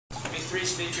three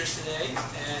speakers today,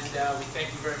 and we thank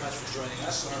you very much for joining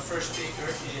us. Our first speaker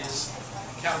is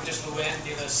Countess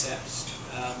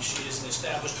She is an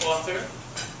established author,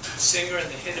 singer, and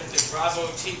the hit of the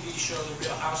Bravo TV show The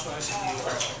Real Housewives of New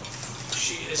York.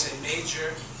 She is a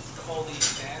major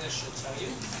Cold-EEZE fan, as she'll tell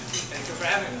you, and we thank her for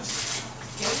having us.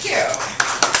 Thank you.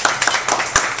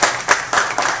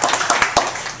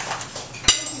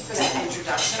 For that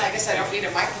introduction. I guess I don't need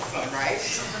a microphone, right?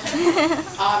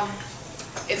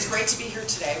 It's great to be here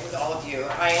today with all of you.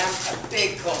 I am a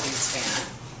big Cold-EEZE fan,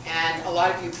 and a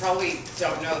lot of you probably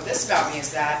don't know this about me,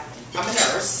 is that I'm a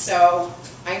nurse, so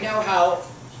I know how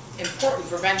important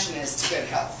prevention is to good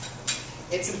health.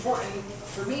 It's important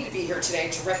for me to be here today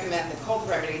to recommend the cold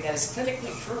remedy that is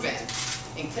clinically proven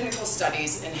in clinical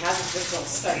studies and has clinical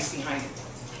studies behind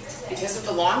it. Because of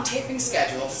the long taping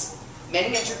schedules,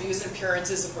 many interviews and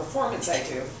appearances and performance I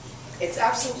do, it's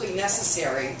absolutely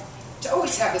necessary to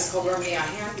always have this cold remedy on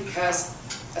hand, because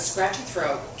a scratchy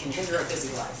throat can hinder a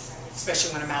busy life,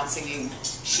 especially when I'm out singing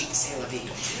Chic C'est La Vie.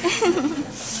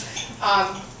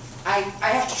 I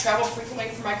have to travel frequently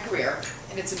for my career,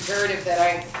 and it's imperative that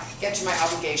I get to my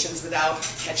obligations without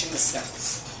catching the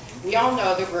sniffles. We all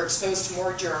know that we're exposed to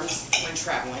more germs when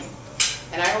traveling,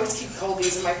 and I always keep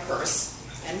Cold-EEZE in my purse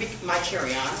and my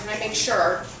carry-on, and I make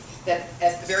sure that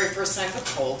at the very first sign of a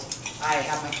cold, I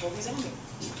have my Cold-EEZE on me.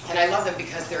 And I love them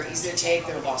because they're easy to take,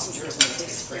 they're lozenges, and they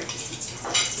taste great.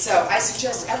 So I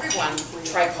suggest everyone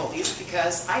try Cold-EEZE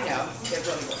because I know it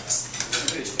really works.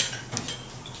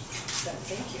 So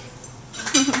thank you.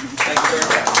 Thank you very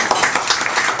much.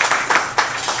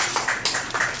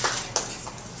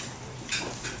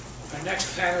 Our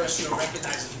next panelist you'll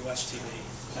recognize if you watch TV.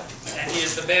 And he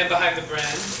is the man behind the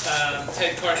brand.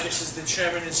 Ted Countes is the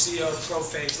chairman and CEO of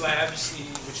ProPhase Labs,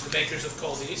 which are the makers of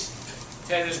Cold-EEZE.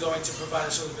 Ted is going to provide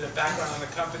us a little bit of background on the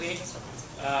company,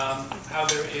 how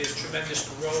there is tremendous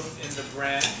growth in the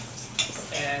brand,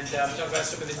 and talk about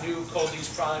some of the new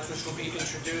Cold-EEZE products which will be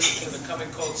introduced in the coming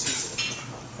cold season.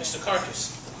 Mr.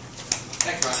 Countes.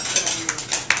 Thank you, Ron.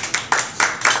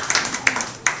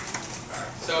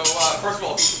 So, first of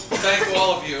all, thank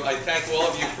all of you. I thank all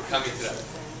of you for coming today.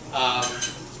 I'm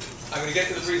going to get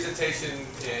to the presentation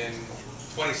in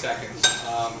 20 seconds,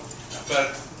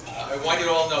 but I want you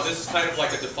to all know this is kind of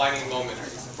like a defining moment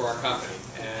for our company.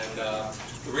 And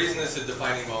the reason this is a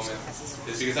defining moment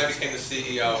is because I became the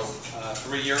CEO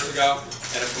 3 years ago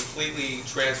and have completely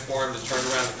transformed and turned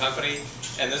around the company.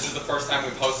 And this is the first time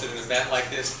we've hosted an event like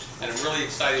this. And I'm really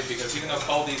excited because even though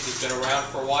Cold-EEZE has been around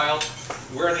for a while,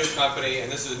 we're a new company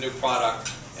and this is a new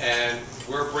product. And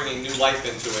we're bringing new life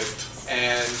into it.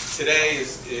 And today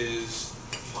is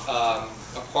a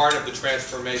part of the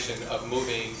transformation of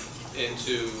moving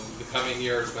into the coming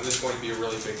years when this is going to be a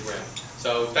really big brand.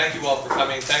 So thank you all for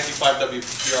coming. Thank you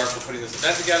 5WPR for putting this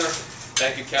event together.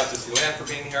 Thank you Countess for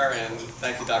being here, and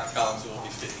thank you Dr. Collins who will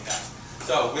be speaking next.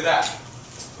 So with that,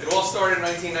 it all started in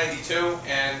 1992,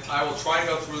 and I will try and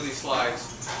go through these slides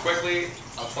quickly.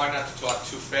 I'll try not to talk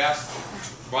too fast.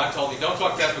 Ron told me don't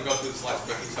talk fast, but go through the slides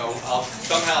quickly. So I'll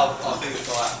figure this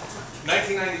all out.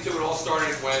 1992, it all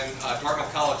started when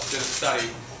Dartmouth College did a study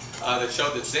that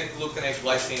showed that zinc, gluconate,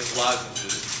 glycine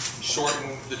lozenges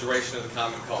shorten the duration of the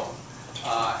common cold.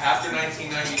 After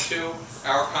 1992,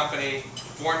 our company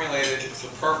formulated the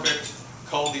perfect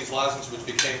Cold-EEZE lozenge, which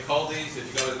became Cold-EEZE.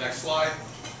 If you go to the next slide.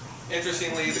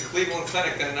 Interestingly, the Cleveland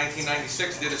Clinic in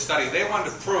 1996 did a study. They wanted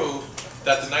to prove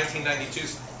that the 1992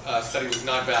 study was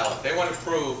not valid. They wanted to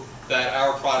prove that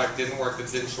our product didn't work, that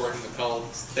didn't shorten the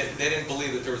cold. They didn't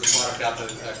believe that there was a product out there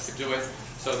that could do it.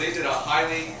 So they did a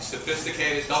highly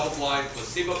sophisticated, double-blind,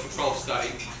 placebo-controlled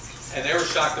study, and they were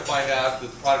shocked to find out that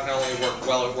the product not only worked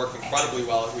well, it worked incredibly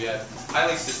well. We had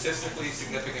highly statistically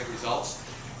significant results,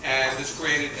 and this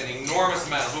created an enormous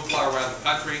amount of hoopla around the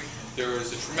country. There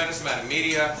was a tremendous amount of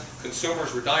media.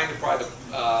 Consumers were dying to try the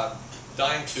product.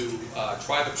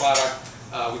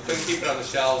 We couldn't keep it on the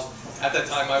shelves. At that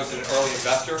time, I was an early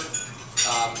investor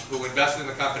who invested in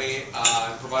the company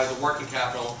and provided the working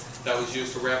capital that was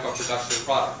used to ramp up production of the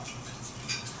product.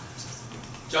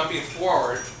 Jumping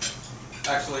forward,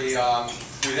 actually,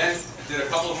 we then did a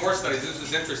couple of more studies. This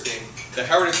was interesting. The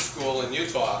Heritage School in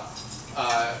Utah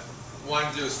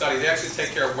wanted to do a study. They actually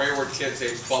take care of wayward kids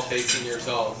aged 12 to 18 years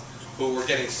old who were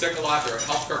getting sick a lot. Their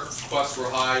healthcare costs were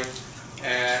high,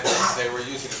 and they were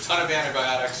using a ton of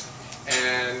antibiotics.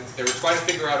 And they were trying to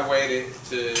figure out a way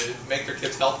to make their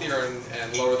kids healthier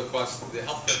and lower the cost of the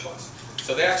healthcare costs.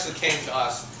 So they actually came to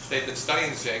us. They'd been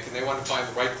studying zinc, and they wanted to find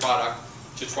the right product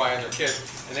to try on their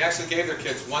kids. And they actually gave their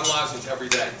kids one lozenge every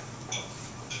day.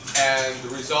 And the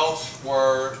results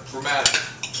were dramatic.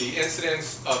 The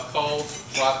incidence of colds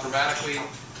dropped dramatically.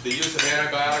 The use of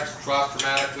antibiotics dropped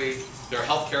dramatically. Their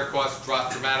healthcare costs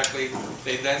dropped dramatically.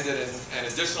 They then did an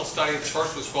additional study. The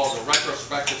first was called a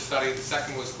retrospective study. The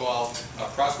second was called a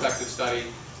prospective study.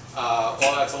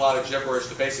 All that's a lot of gibberish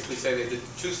to basically say they did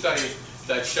 2 studies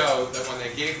that showed that when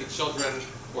they gave the children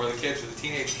or the kids or the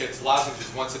teenage kids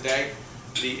lozenges once a day,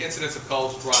 the incidence of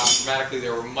colds dropped dramatically. They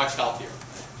were much healthier.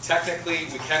 Technically,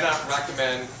 we cannot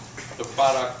recommend the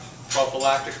product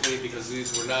prophylactically because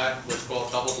these were not what's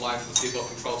called double-blind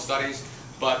placebo-controlled studies,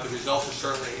 but the results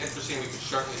are certainly interesting. We can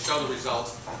certainly show the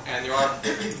results, and there are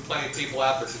plenty of people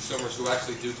out there, consumers, who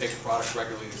actually do take the product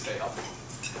regularly to stay healthy.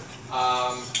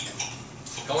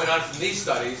 Going on from these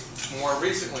studies, more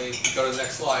recently, go to the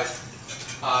next slide,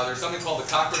 there's something called the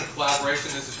Cochrane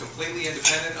collaboration. This is completely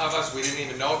independent of us. We didn't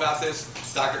even know about this.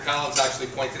 Dr. Collins actually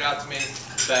pointed out to me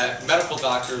that medical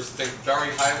doctors think very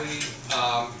highly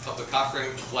of the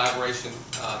Cochrane collaboration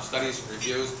studies and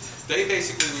reviews. They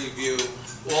basically review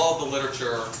all the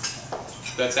literature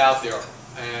that's out there.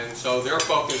 And so their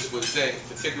focus was zinc,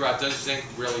 to figure out, does zinc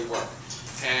really work?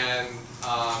 And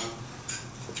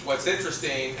what's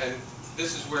interesting, and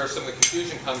this is where some of the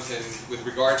confusion comes in with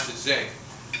regards to zinc.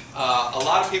 A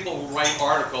lot of people will write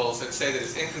articles that say that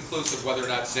it's inconclusive whether or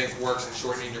not zinc works in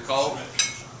shortening your cold.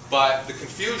 But the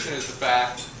confusion is the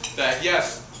fact that,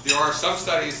 yes, there are some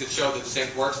studies that show that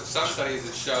zinc works and some studies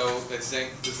that show that zinc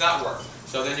does not work.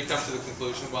 So then you come to the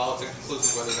conclusion, well, it's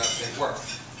inconclusive whether or not zinc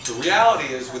works. The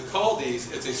reality is, with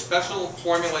Cold-EEZE, it's a special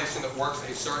formulation that works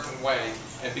a certain way.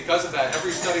 And because of that,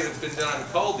 every study that's been done on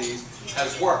Cold-EEZE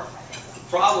has worked.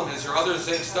 The problem is there are other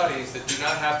zinc studies that do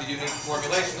not have the unique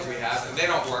formulation that we have, and they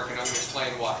don't work, and I'm going to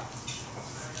explain why.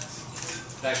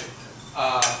 Thank you.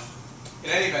 In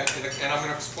any event, and I'm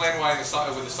going to explain why with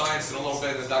the science in a little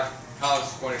bit, and Dr. Collins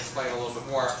is going to explain a little bit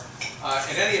more.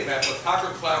 In any event, what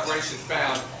Cochrane Collaboration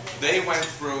found, they went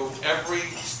through every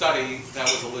study that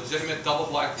was a legitimate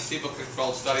double-blind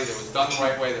placebo-controlled study that was done the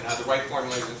right way, that had the right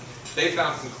formulation. They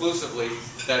found conclusively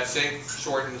that zinc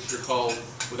shortens your cold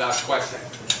without question.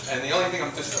 And the only thing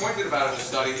I'm disappointed about in the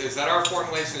study is that our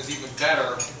formulation is even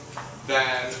better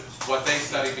than what they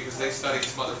studied, because they studied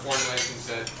some other formulations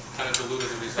that kind of diluted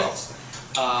the results.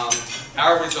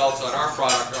 Our results on our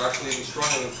product are actually even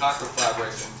stronger than the Cochrane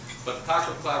Collaboration, but the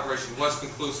Cochrane Collaboration was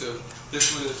conclusive.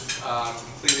 This was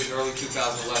completed in early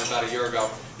 2011, about a year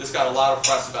ago. This got a lot of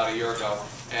press about a year ago,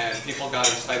 and people got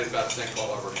excited about zinc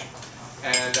all over again.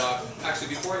 And actually,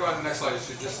 before we go on to the next slide, I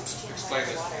should just explain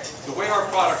this. The way our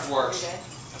product works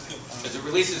is it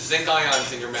releases zinc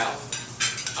ions in your mouth.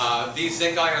 These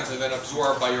zinc ions are then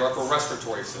absorbed by your upper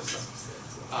respiratory system.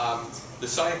 The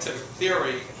scientific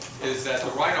theory is that the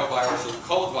rhinovirus, or the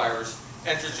cold virus,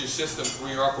 enters your system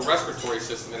through your upper respiratory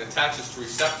system and attaches to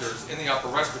receptors in the upper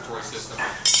respiratory system,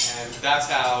 and that's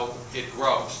how it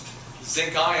grows.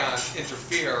 Zinc ions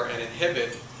interfere and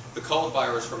inhibit the cold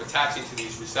virus from attaching to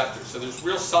these receptors. So there's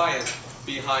real science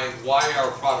behind why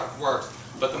our product works,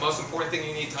 but the most important thing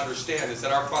you need to understand is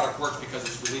that our product works because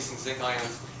it's releasing zinc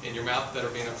ions in your mouth that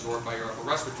are being absorbed by your upper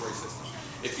respiratory system.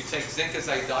 If you take zinc as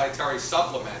a dietary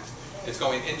supplement, it's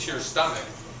going into your stomach.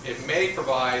 It may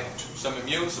provide some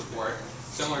immune support,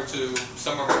 similar to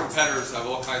some of our competitors have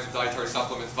all kinds of dietary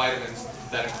supplements, vitamins,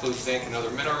 that include zinc and other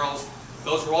minerals.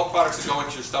 Those are all products that go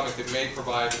into your stomach that may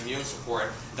provide immune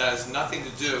support. That has nothing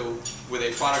to do with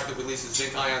a product that releases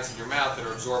zinc ions in your mouth that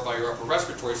are absorbed by your upper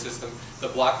respiratory system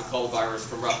that block the cold virus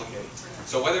from replicating.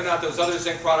 So whether or not those other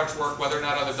zinc products work, whether or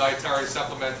not other dietary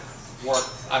supplements work,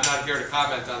 I'm not here to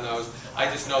comment on those. I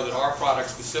just know that our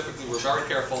products specifically, we're very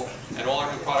careful, and all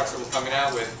our new products that we're coming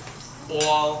out with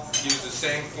all use the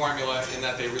same formula in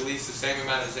that they release the same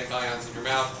amount of zinc ions in your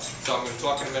mouth. So I'm going to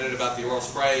talk in a minute about the oral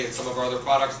spray and some of our other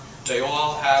products. They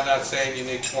all have that same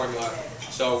unique formula.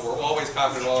 So we're always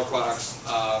confident all our products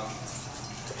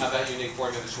have that unique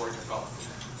formula to shorten your cold.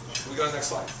 Can we go to the next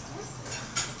slide?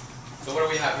 So what do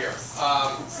we have here?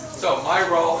 So my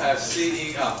role as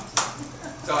CEO.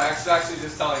 So I was actually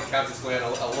just telling Countess a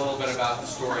little bit about the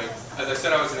story. As I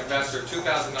said, I was an investor. In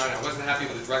 2009, I wasn't happy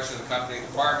with the direction of the company. The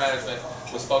prior management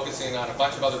was focusing on a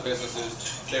bunch of other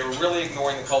businesses. They were really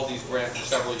ignoring the Cold-EEZE brand for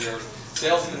several years.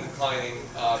 Sales had been declining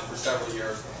for several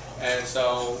years. And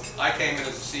so I came in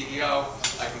as a CEO.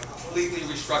 I completely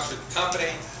restructured the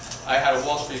company. I had a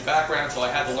Wall Street background, so I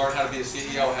had to learn how to be a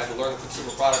CEO. I had to learn the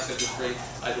consumer products industry.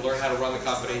 I had to learn how to run the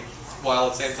company, while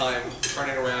at the same time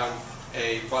turning around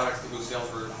a product whose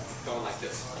sales were going like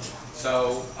this.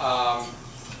 So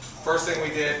first thing we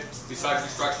did, besides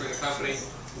restructuring the company,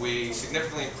 we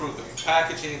significantly improved the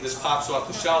packaging. This pops off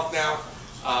the shelf now.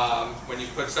 When you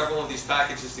put several of these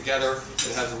packages together,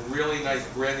 it has a really nice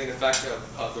branding effect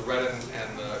of the red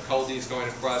and the Cold-EEZE going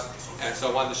across. And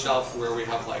so on the shelf where we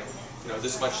have like,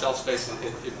 this much shelf space,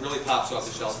 it really pops off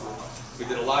the shelf. We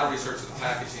did a lot of research in the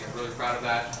packaging. I'm really proud of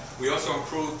that. We also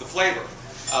improved the flavor.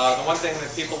 The one thing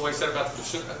that people always said about the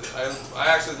consumer, I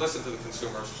actually listened to the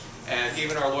consumers, and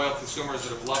even our loyal consumers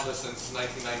that have loved us since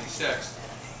 1996,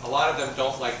 a lot of them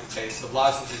don't like the taste of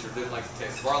lozenges or didn't like the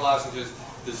taste of our lozenges.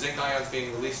 The zinc ions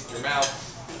being released in your mouth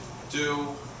do,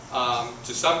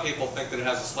 to some people, think that it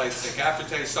has a slight zinc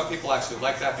aftertaste. Some people actually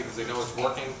like that because they know it's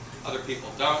working. Other people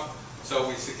don't. So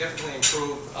we significantly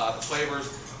improved the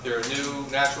flavors. There are new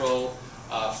natural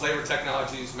flavor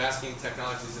technologies, masking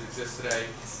technologies that exist today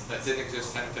that didn't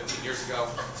exist 10, 15 years ago.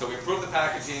 So we improved the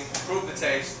packaging, improved the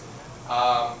taste.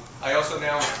 I also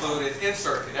now include an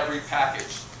insert in every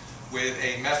package with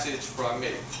a message from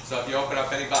me. So if you open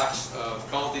up any box of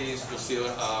Cold-EEZE, you'll see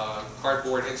a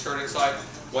cardboard insert inside.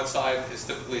 One side is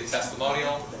typically a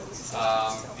testimonial.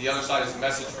 The other side is a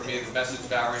message from me. The message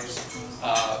varies.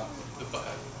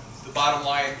 The bottom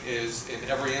line is, in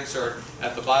every insert,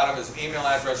 at the bottom is an email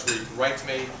address where you can write to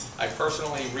me. I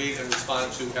personally read and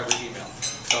respond to every email.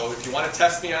 So if you want to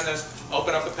test me on this,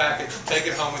 open up the package, take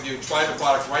it home with you, try the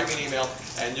product, write me an email,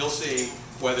 and you'll see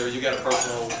whether you get a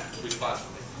personal response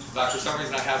from me. For some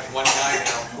reason, I have one guy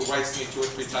now who writes to me 2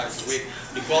 or 3 times a week.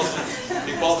 He calls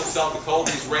himself the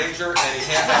Cold-EEZE Ranger, and he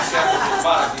hands out samples of the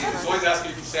product. He's always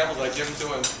asking me for samples. I give them to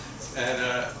him. And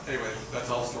anyway, that's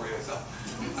all the story itself.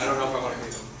 I don't know if I want to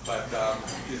meet him, but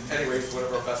anyway, he's one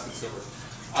of our best consumers.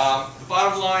 The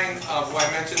bottom line of what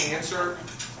I mentioned in the insert,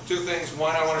 2 things.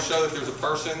 One, I want to show that there's a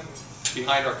person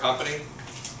behind our company.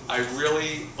 I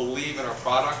really believe in our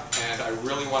product, and I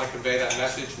really want to convey that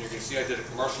message. And you can see I did a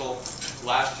commercial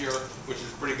last year, which is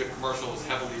a pretty good commercial. It was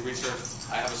heavily researched.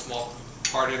 I have a small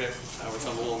part in it, which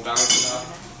I'm a little embarrassed about.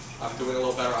 I'm doing a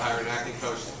little better. I hired an acting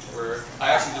coach.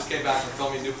 I actually just came back from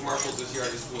filming new commercials this year. I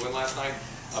just flew in last night.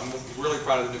 I'm really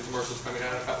proud of the new commercials coming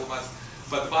out in a couple of months.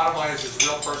 But the bottom line is there's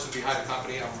a real person behind the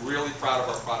company. I'm really proud of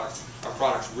our products. Our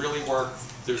products really work.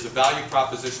 There's a value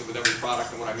proposition with every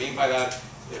product, and what I mean by that,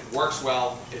 it works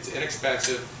well, it's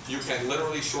inexpensive, you can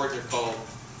literally shorten your cold.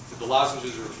 The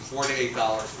lozenges are $4 to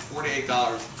 $8. For $4 to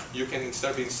 $8, you can,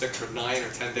 instead of being sick for 9 or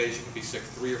 10 days, you can be sick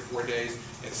 3 or 4 days.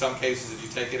 In some cases, if you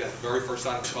take it at the very first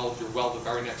sign of the cold, you're well the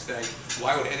very next day.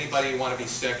 Why would anybody want to be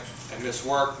sick and miss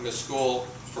work, miss school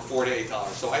for $4 to $8?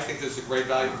 So I think this is a great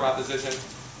value proposition.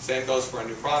 Same goes for our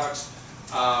new products.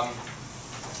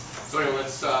 So anyway,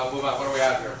 let's move on. What do we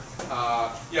have here?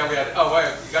 Yeah, we had, oh wait,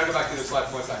 you got to go back to this slide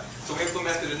for 1 second. So we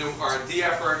implemented a new R&D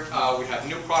effort. We have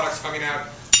new products coming out.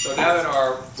 So now that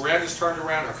our brand is turned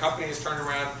around, our company is turned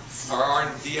around, our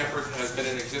R&D effort has been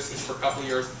in existence for a couple of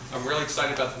years. I'm really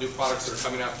excited about the new products that are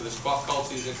coming out for this cold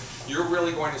season. You're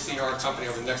really going to see our company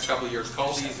over the next couple of years.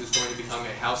 Cold-EEZE is going to become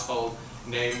a household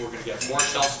name. We're going to get more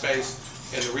shelf space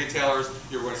in the retailers.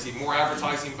 You're going to see more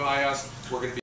advertising by us. We're going to be